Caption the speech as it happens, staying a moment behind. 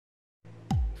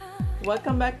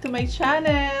Welcome back to my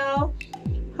channel.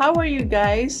 How are you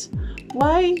guys?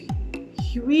 Why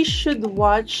we should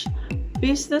watch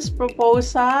Business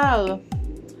Proposal?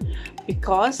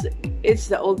 Because it's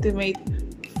the ultimate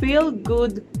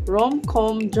feel-good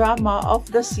rom-com drama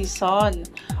of the season.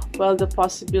 Well, the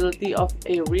possibility of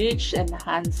a rich and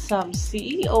handsome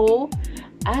CEO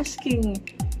asking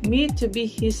me to be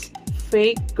his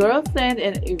fake girlfriend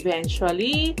and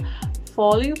eventually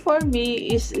falling for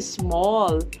me is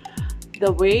small.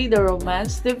 The way the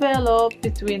romance developed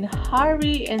between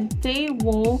Harry and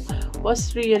Taemu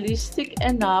was realistic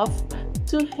enough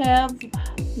to have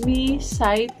me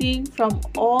sighting from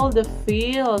all the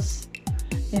feels.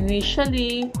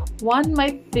 Initially, one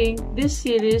might think this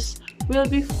series will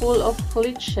be full of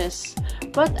cliches,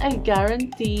 but I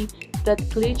guarantee that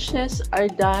cliches are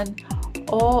done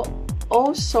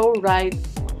oh so right.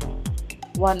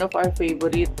 One of our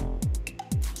favorite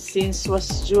scenes was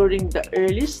during the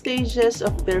early stages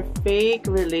of their fake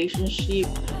relationship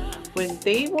when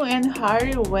Taemu and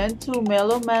Harry went to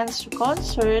Meloman's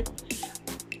concert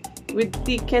with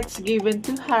tickets given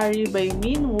to Harry by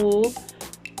Minwoo.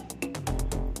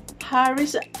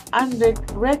 Harry's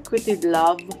unrequited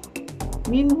love,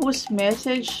 Minwoo's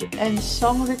message and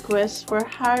song request for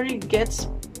Harry gets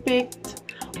picked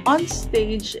on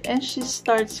stage and she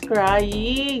starts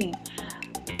crying.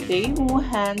 Taemu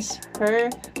hands her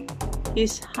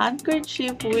his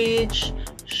handkerchief, which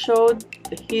showed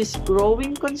his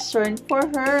growing concern for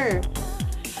her.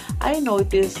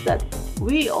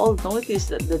 We all noticed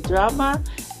that the drama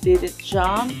didn't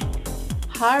jump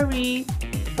Harry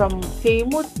from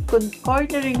Taemu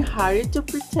cornering Harry to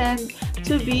pretend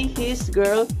to be his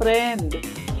girlfriend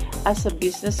as a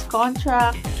business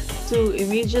contract to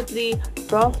immediately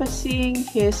prophesying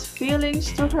his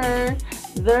feelings to her.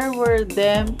 There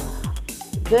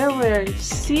were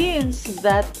scenes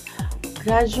that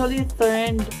gradually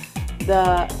turned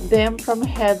them from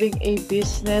having a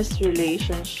business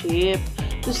relationship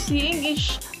to seeing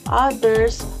each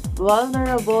other's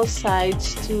vulnerable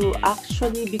sides to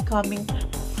actually becoming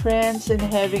friends and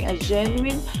having a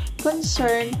genuine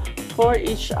concern for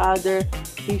each other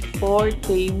before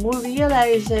Taemu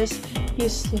realizes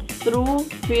his true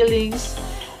feelings,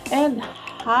 and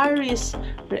Harry's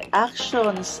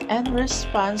reactions and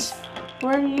response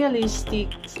were realistic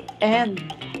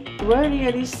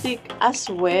as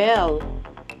well.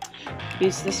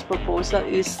 Business Proposal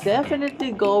is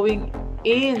definitely going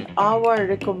in our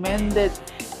recommended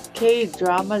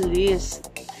K-drama list.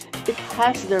 It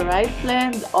has the right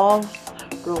blend of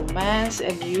romance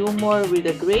and humor with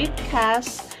a great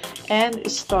cast and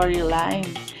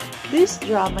storyline. This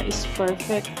drama is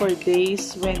perfect for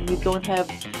days when you don't have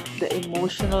the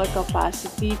emotional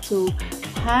capacity to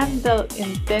handle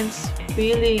intense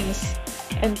feelings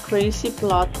and crazy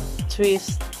plot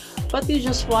twists, but you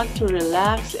just want to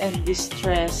relax and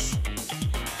distress.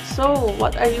 So,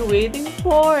 what are you waiting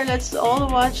for? Let's all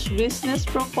watch Business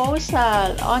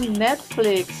Proposal on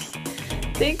Netflix.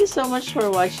 Thank you so much for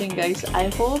watching, guys. I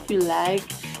hope you like,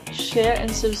 share,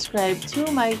 and subscribe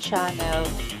to my channel.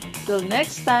 Till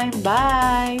next time,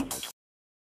 bye!